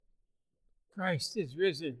Christ is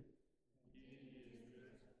risen.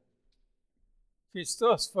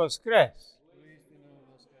 Christos voskres.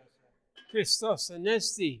 Christos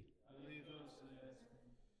anesti.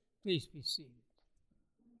 Please be seated.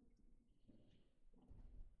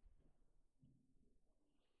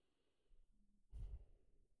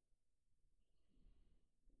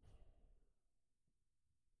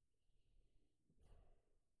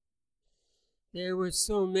 There were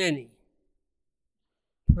so many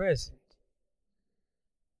present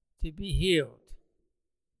to be healed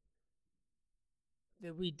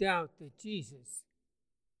that we doubt that Jesus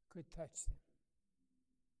could touch them.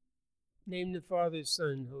 Name the Father, Son,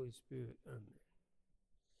 and Holy Spirit. Amen.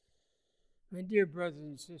 My dear brothers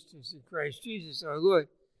and sisters in Christ Jesus our Lord,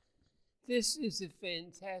 this is a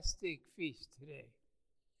fantastic feast today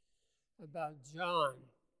about John,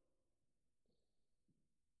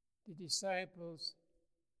 the disciples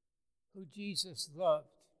who Jesus loved.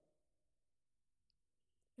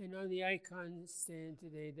 And on the icon stand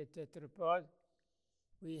today, the tetrapod,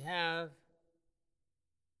 we have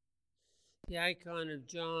the icon of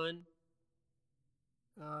John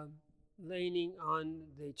leaning on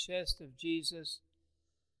the chest of Jesus,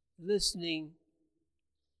 listening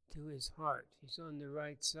to his heart. He's on the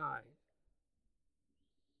right side.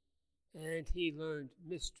 And he learned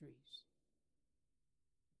mysteries.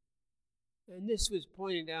 And this was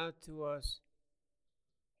pointed out to us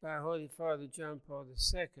by our Holy Father John Paul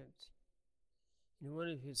II in one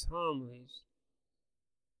of his homilies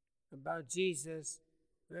about Jesus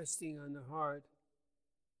resting on the heart,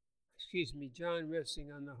 John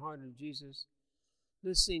resting on the heart of Jesus,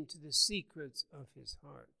 listening to the secrets of his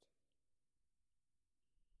heart.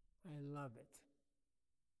 I love it.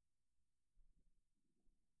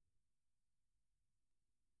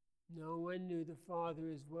 No one knew the Father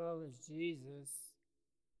as well as Jesus.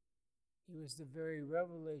 He was the very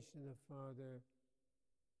revelation of the Father.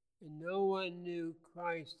 And no one knew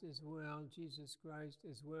Christ as well, Jesus Christ,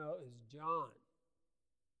 as well as John.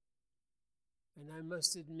 And I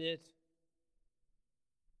must admit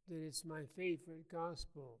that it's my favorite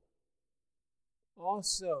gospel.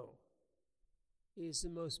 Also, it is the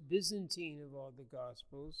most Byzantine of all the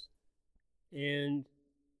gospels and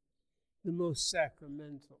the most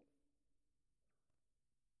sacramental.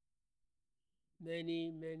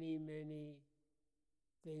 Many, many, many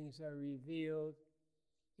things are revealed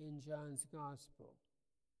in John's Gospel.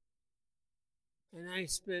 And I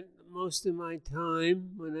spent most of my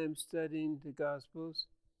time when I'm studying the Gospels.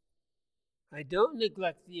 I don't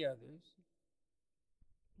neglect the others,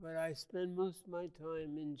 but I spend most of my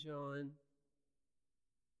time in John.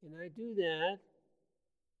 And I do that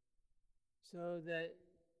so that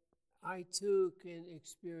I too can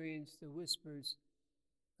experience the whispers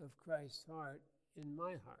of Christ's heart in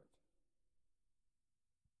my heart.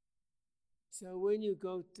 So when you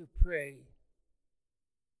go to pray,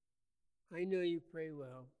 I know you pray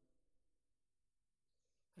well.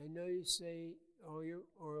 I know you say all your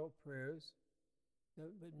oral prayers, but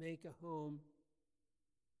make a home,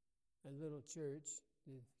 a little church,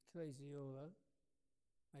 the ecclesiola,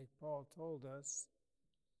 like Paul told us.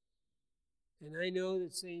 And I know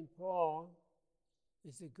that St. Paul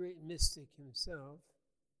is a great mystic himself.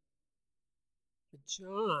 But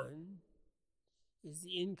John is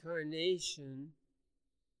the incarnation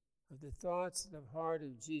of the thoughts of the heart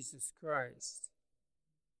of Jesus Christ.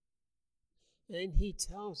 And he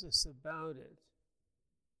tells us about it.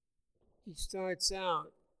 He starts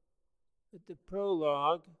out with the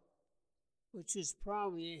prologue, which is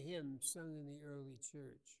probably a hymn sung in the early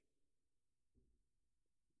church.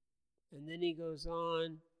 And then he goes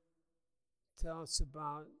on to tell us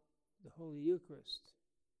about the Holy Eucharist.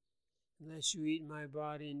 Unless you eat my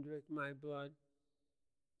body and drink my blood,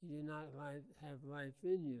 you do not have life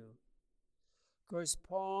in you. Of course,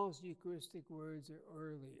 Paul's Eucharistic words are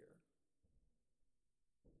earlier.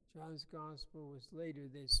 John's Gospel was later,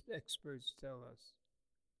 the experts tell us.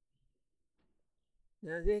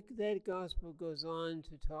 Now, that Gospel goes on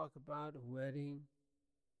to talk about a wedding,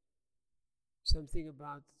 something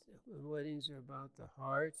about weddings are about the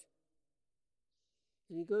heart.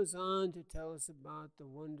 And he goes on to tell us about the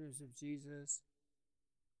wonders of Jesus.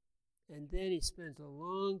 And then he spends a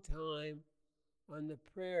long time on the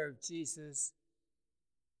prayer of Jesus.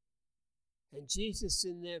 And Jesus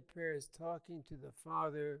in that prayer is talking to the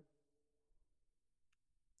Father.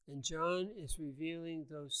 And John is revealing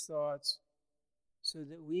those thoughts so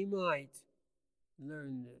that we might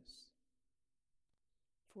learn this.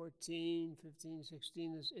 14, 15,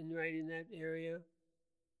 16 is right in that area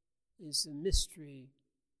is a mystery,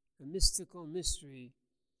 a mystical mystery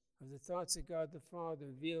of the thoughts of God the Father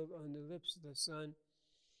revealed on the lips of the Son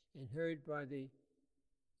and heard by the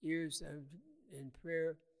ears of and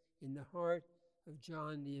prayer in the heart of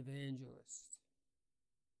John the Evangelist.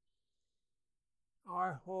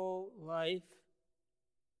 Our whole life,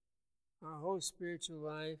 our whole spiritual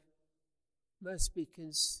life, must be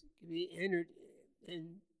entered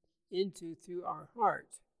into through our heart.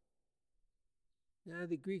 Now,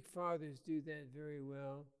 the Greek fathers do that very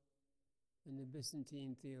well, and the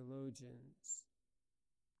Byzantine theologians.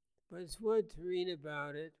 But it's one to read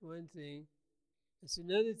about it, one thing. It's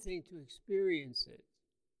another thing to experience it.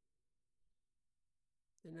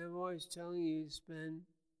 And I'm always telling you to spend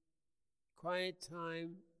quiet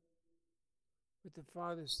time with the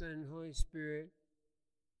Father, Son, and Holy Spirit,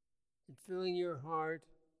 and filling your heart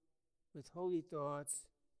with holy thoughts.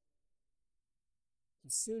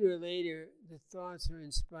 And sooner or later, the thoughts are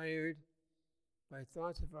inspired by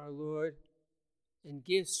thoughts of our Lord and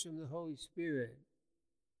gifts from the Holy Spirit.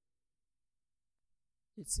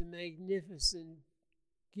 It's a magnificent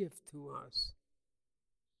gift to us.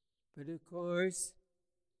 But of course,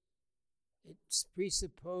 it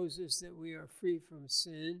presupposes that we are free from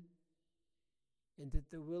sin and that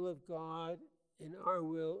the will of God and our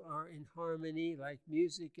will are in harmony like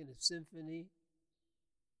music in a symphony,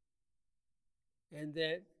 and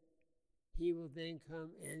that He will then come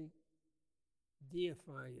and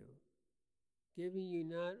deify you, giving you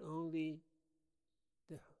not only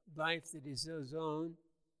the life that is His own,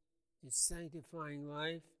 His sanctifying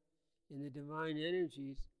life in the divine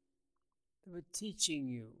energies, but teaching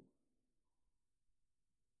you.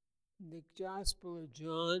 The Gospel of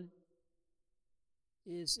John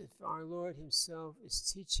is if our Lord Himself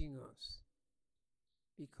is teaching us,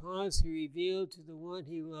 because He revealed to the one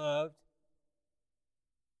He loved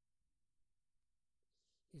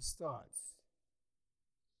His thoughts,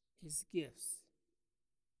 His gifts,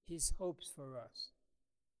 His hopes for us,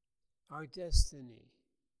 our destiny.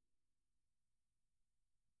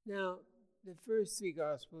 Now, the first three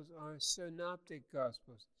Gospels are synoptic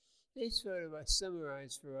Gospels. They sort of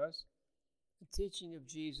summarize for us the teaching of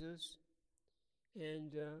Jesus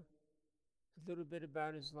and a little bit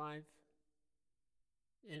about His life,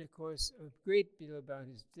 and of course a great deal about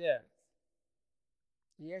His death.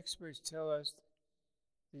 The experts tell us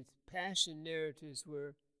the passion narratives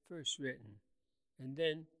were first written, and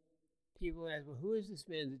then people ask, well, who is this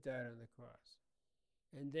man that died on the cross?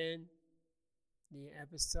 And then the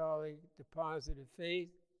apostolic deposit of faith,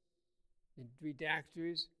 the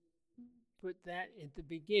redactors, put that at the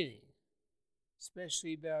beginning,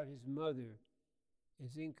 especially about His mother,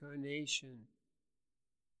 His incarnation,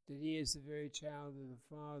 that He is the very child of the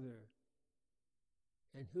Father,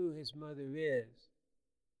 and who His mother is.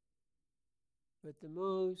 But the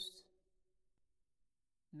most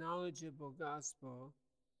knowledgeable gospel,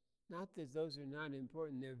 not that those are not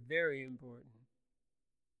important, they're very important,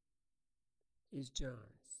 is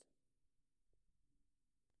John's.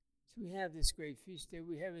 So we have this great feast day.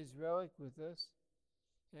 We have His relic with us.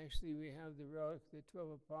 Actually, we have the relic of the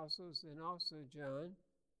 12 apostles and also John.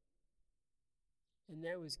 And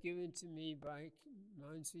that was given to me by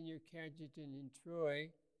Monsignor Cadgeton in Troy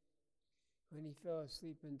when he fell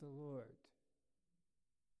asleep in the Lord.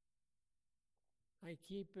 I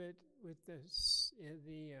keep it with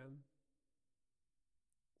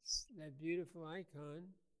that beautiful icon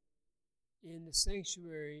in the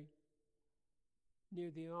sanctuary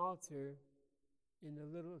near the altar in the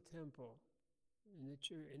little temple in the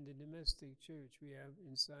church, in the domestic church we have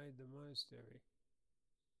inside the monastery.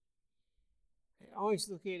 I always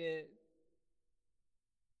look at it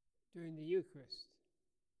during the Eucharist,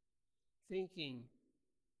 thinking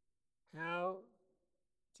how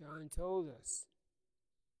John told us,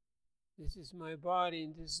 this is my body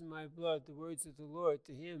and this is my blood, the words of the Lord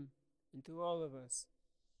to him and to all of us.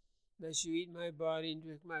 Unless you eat my body and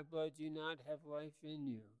drink my blood, you not have life in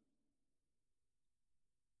you.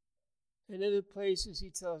 In other places, he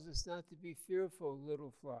tells us not to be fearful,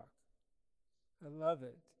 little flock. I love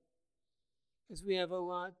it. Because we have a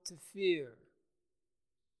lot to fear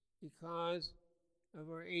because of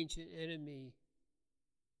our ancient enemy,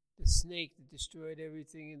 the snake that destroyed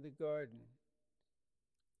everything in the garden.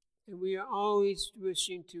 And we are always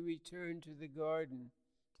wishing to return to the garden,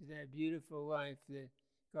 to that beautiful life that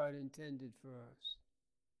God intended for us.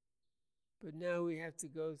 But now we have to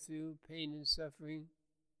go through pain and suffering.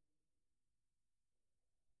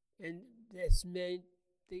 And that's meant,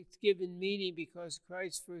 it's given meaning because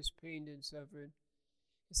Christ first pained and suffered.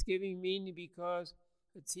 It's giving meaning because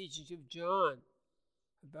the teachings of John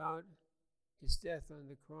about his death on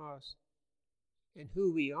the cross and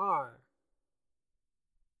who we are.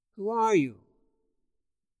 Who are you?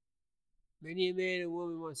 Many a man and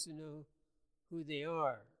woman wants to know who they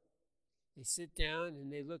are. They sit down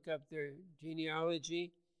and they look up their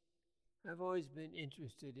genealogy. I've always been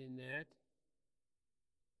interested in that.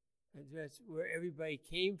 And that's where everybody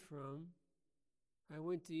came from. I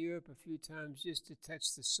went to Europe a few times just to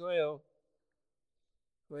touch the soil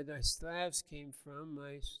where the Slavs came from,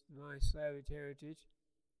 my Slavic heritage.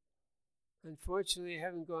 Unfortunately, I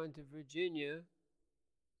haven't gone to Virginia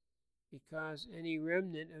because any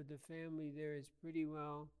remnant of the family there is pretty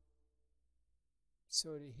well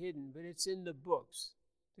sort of hidden, but it's in the books.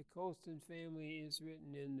 The Colston family is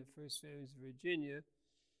written in the First Families of Virginia,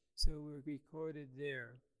 so we're recorded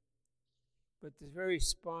there. But the very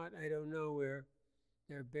spot, I don't know where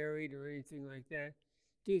they're buried or anything like that,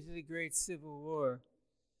 due to the Great Civil War,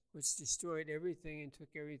 which destroyed everything and took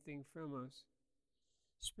everything from us,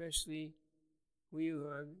 especially we who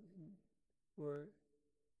were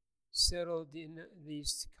settled in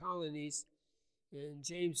these colonies in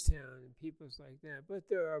Jamestown and peoples like that. But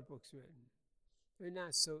there are books written. They're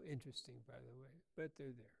not so interesting, by the way, but they're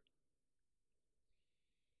there.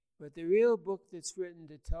 But the real book that's written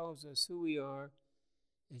that tells us who we are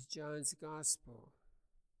is John's Gospel.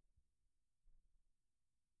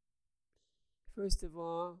 First of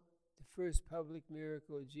all, the first public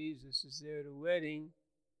miracle of Jesus is there at a wedding.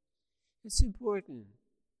 It's important.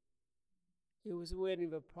 It was a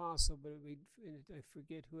wedding of apostle, but I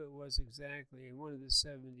forget who it was exactly, one of the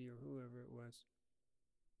 70 or whoever it was.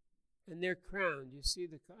 And they're crowned. You see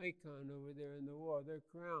the icon over there on the wall. They're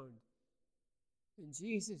crowned. And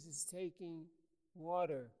Jesus is taking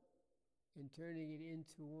water and turning it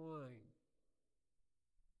into wine.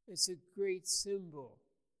 It's a great symbol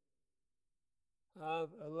of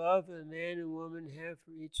a love a man and woman have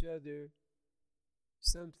for each other,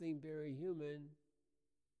 something very human,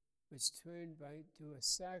 which turned to a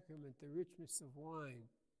sacrament, the richness of wine.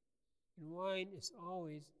 And wine is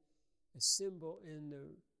always a symbol in the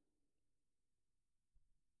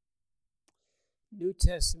New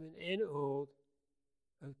Testament and Old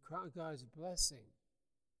of God's blessing.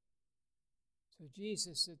 So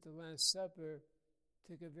Jesus at the Last Supper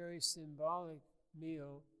took a very symbolic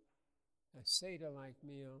meal, a Seder-like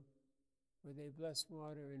meal, where they blessed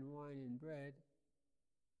water and wine and bread.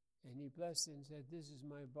 And he blessed it and said, "This is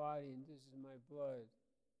my body and this is my blood."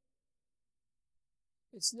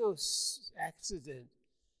 It's no accident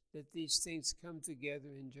that these things come together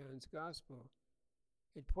in John's Gospel.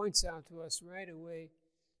 It points out to us right away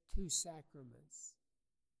two sacraments.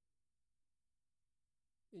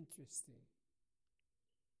 Interesting.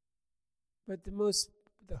 But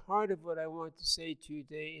the heart of what I want to say to you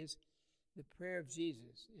today is the prayer of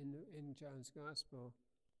Jesus in John's Gospel,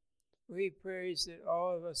 where he prays that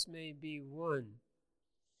all of us may be one,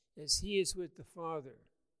 as he is with the Father.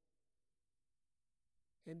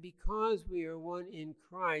 And because we are one in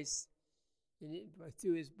Christ,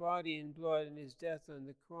 through his body and blood and his death on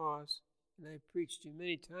the cross, and I've preached to you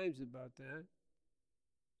many times about that,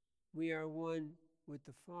 we are one with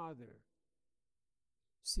the Father.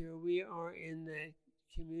 So we are in that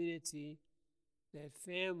community, that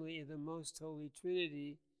family of the Most Holy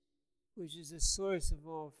Trinity, which is the source of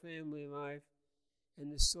all family life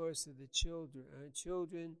and the source of the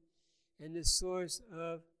children and the source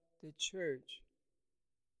of the church.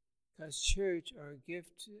 Because church are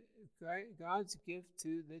God's gift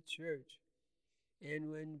to the church.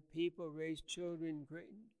 And when people raise children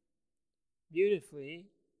beautifully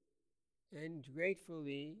and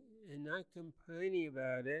gratefully and not complaining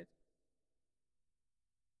about it,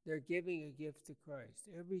 they're giving a gift to Christ.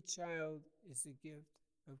 Every child is a gift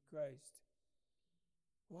of Christ.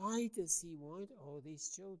 Why does he want all these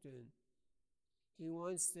children? He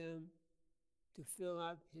wants them to fill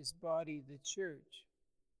up his body, the church.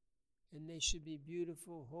 And they should be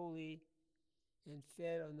beautiful, holy, and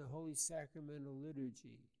fed on the holy sacramental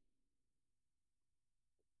liturgy.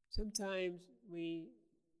 Sometimes we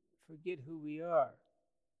forget who we are.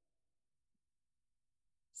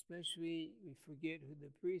 Especially we forget who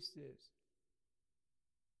the priest is.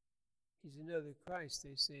 He's another Christ,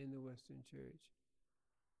 they say in the Western Church.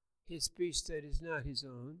 His priesthood is not his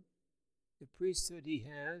own. The priesthood he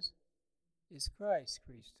has is Christ's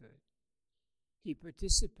priesthood. He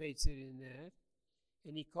participates in that,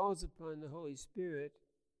 and he calls upon the Holy Spirit,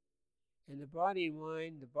 and the body and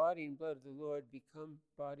wine, the body and blood of the Lord become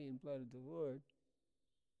body and blood of the Lord,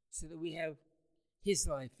 so that we have his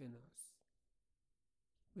life in us.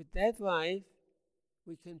 With that life,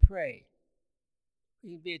 we can pray.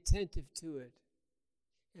 We can be attentive to it,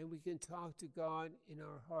 and we can talk to God in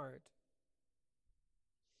our heart.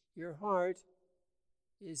 Your heart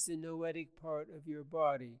is the noetic part of your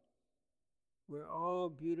body, where all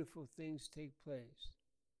beautiful things take place.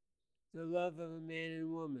 The love of a man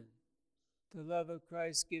and woman, the love of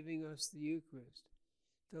Christ giving us the Eucharist,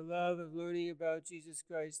 the love of learning about Jesus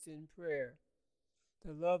Christ in prayer,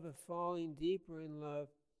 the love of falling deeper in love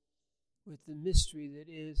with the mystery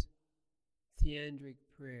that is theandric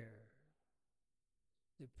prayer,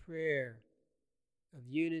 the prayer of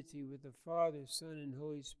unity with the Father, Son, and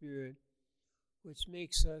Holy Spirit, which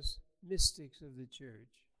makes us mystics of the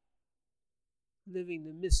Church, living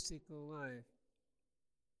the mystical life.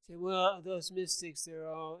 Say, well, those mystics, they're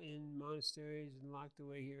all in monasteries and locked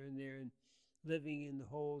away here and there and living in the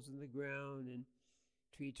holes in the ground and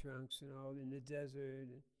tree trunks and all in the desert.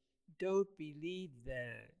 Don't believe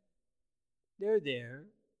that. They're there,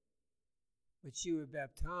 but you were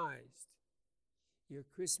baptized. You're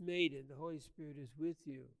chrismated. The Holy Spirit is with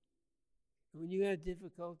you. And when you have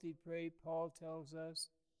difficulty, pray, Paul tells us,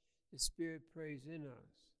 the Spirit prays in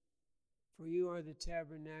us. For you are the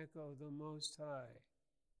tabernacle of the Most High.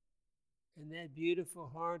 And that beautiful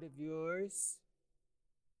heart of yours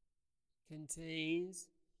contains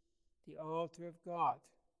the altar of God.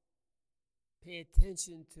 Pay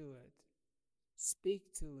attention to it.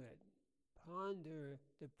 Speak to it. Ponder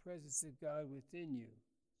the presence of God within you.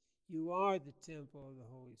 You are the temple of the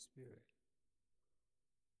Holy Spirit.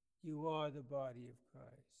 You are the body of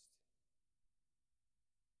Christ.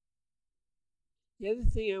 The other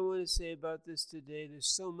thing I want to say about this today, there's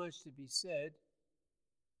so much to be said.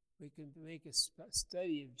 We can make a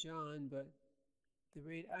study of John, but the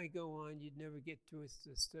rate I go on, you'd never get through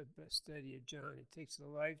the study of John. It takes a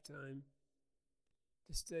lifetime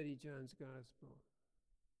to study John's Gospel.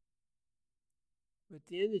 But at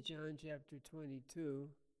the end of John chapter 22,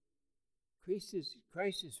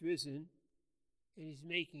 Christ is risen, and he's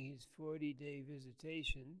making his 40-day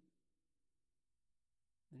visitation.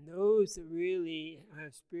 And those that really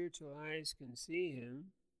have spiritual eyes can see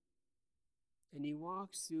him. And he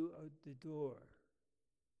walks through the door.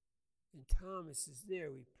 And Thomas is there.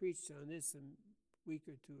 We preached on this a week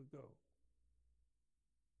or two ago.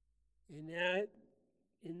 In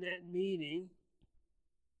that meeting,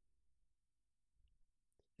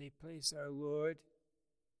 they place our Lord,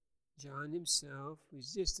 John himself,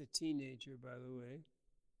 who's just a teenager, by the way,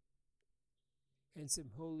 and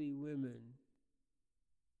some holy women,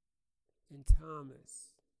 and Thomas.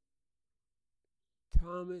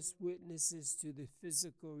 Thomas witnesses to the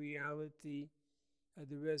physical reality of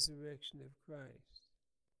the resurrection of Christ.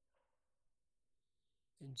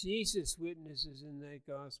 And Jesus witnesses in that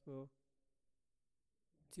gospel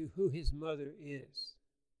to who his mother is.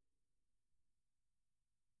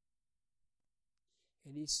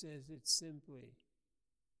 And he says it simply.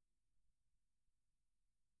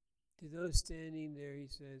 To those standing there, he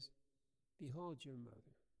says, "Behold your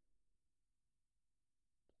mother."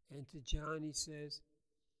 And to John, he says,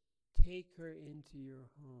 "Take her into your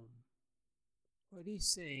home." What he's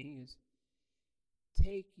saying is,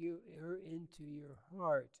 take her into your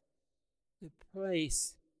heart, the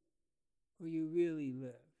place where you really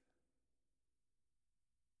live.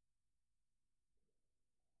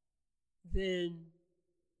 Then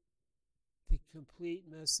the complete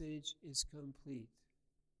message is complete,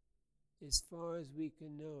 as far as we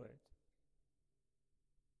can know it.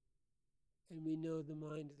 And we know the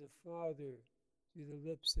mind of the Father through the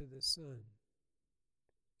lips of the Son.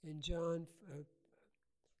 And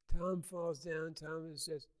Tom falls down. Thomas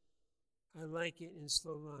says, I like it in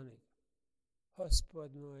Slavonic.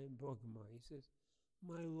 Hospod moj, Bog moj. He says,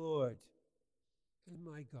 my Lord and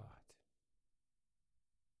my God.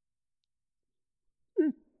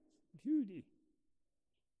 Beauty.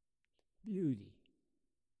 Beauty.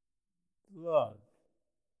 Love.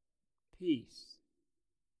 Peace.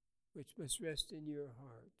 Which must rest in your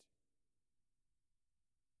heart.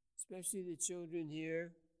 Especially the children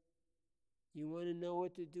here. You want to know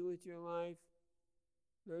what to do with your life?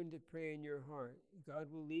 Learn to pray in your heart.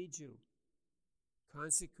 God will lead you.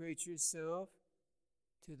 Consecrate yourself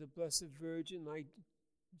to the Blessed Virgin like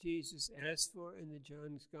Jesus asked for in the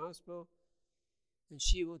John's Gospel, and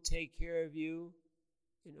she will take care of you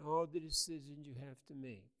in all the decisions you have to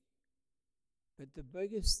make. But the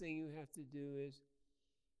biggest thing you have to do is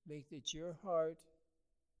make that your heart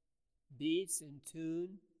beats in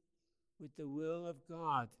tune with the will of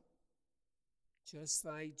God, just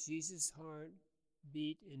like Jesus' heart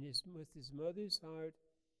beat with his mother's heart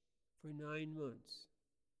for 9 months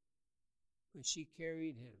when she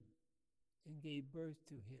carried him and gave birth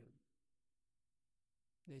to him.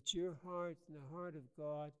 That your heart and the heart of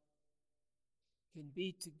God can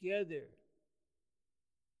beat together.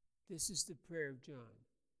 This is the prayer of John.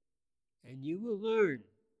 And you will learn,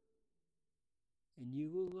 and you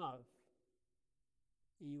will love,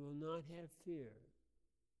 and you will not have fear.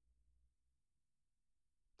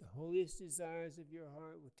 The holiest desires of your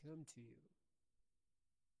heart will come to you,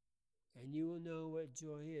 and you will know what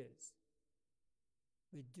joy is.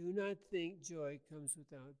 But do not think joy comes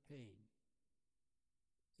without pain.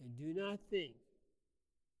 And do not think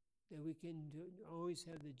that we can always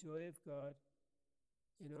have the joy of God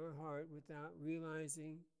in our heart without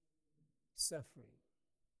realizing suffering.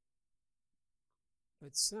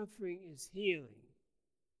 But suffering is healing.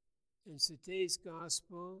 And today's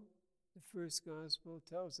gospel, the first gospel,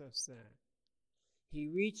 tells us that. He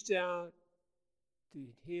reached out to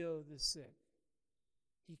heal the sick.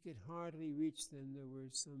 He could hardly reach them, there were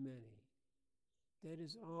so many. That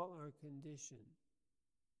is all our condition.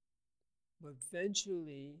 But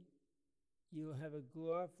eventually, you'll have a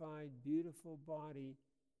glorified, beautiful body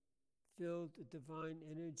filled with divine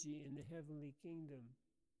energy in the heavenly kingdom.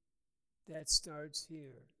 That starts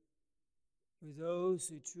here. For those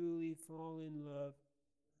who truly fall in love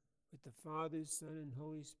with the Father, Son, and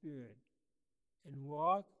Holy Spirit, and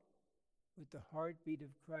walk with the heartbeat of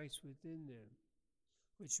Christ within them,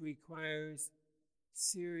 which requires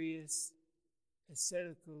serious,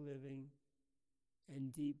 ascetical living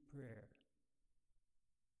and deep prayer.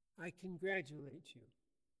 I congratulate you.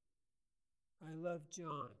 I love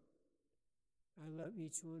John. I love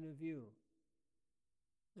each one of you.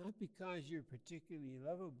 Not because you're particularly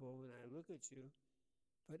lovable when I look at you,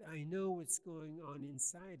 but I know what's going on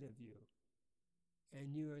inside of you.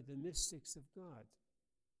 And you are the mystics of God.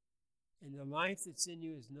 And the life that's in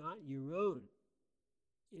you is not your own.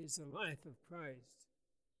 It is the life of Christ.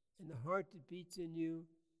 And the heart that beats in you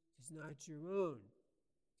is not your own.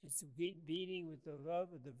 It's beating with the love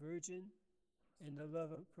of the Virgin and the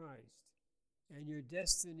love of Christ. And your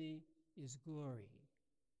destiny is glory.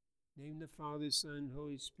 Name the Father, Son,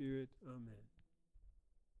 Holy Spirit. Amen.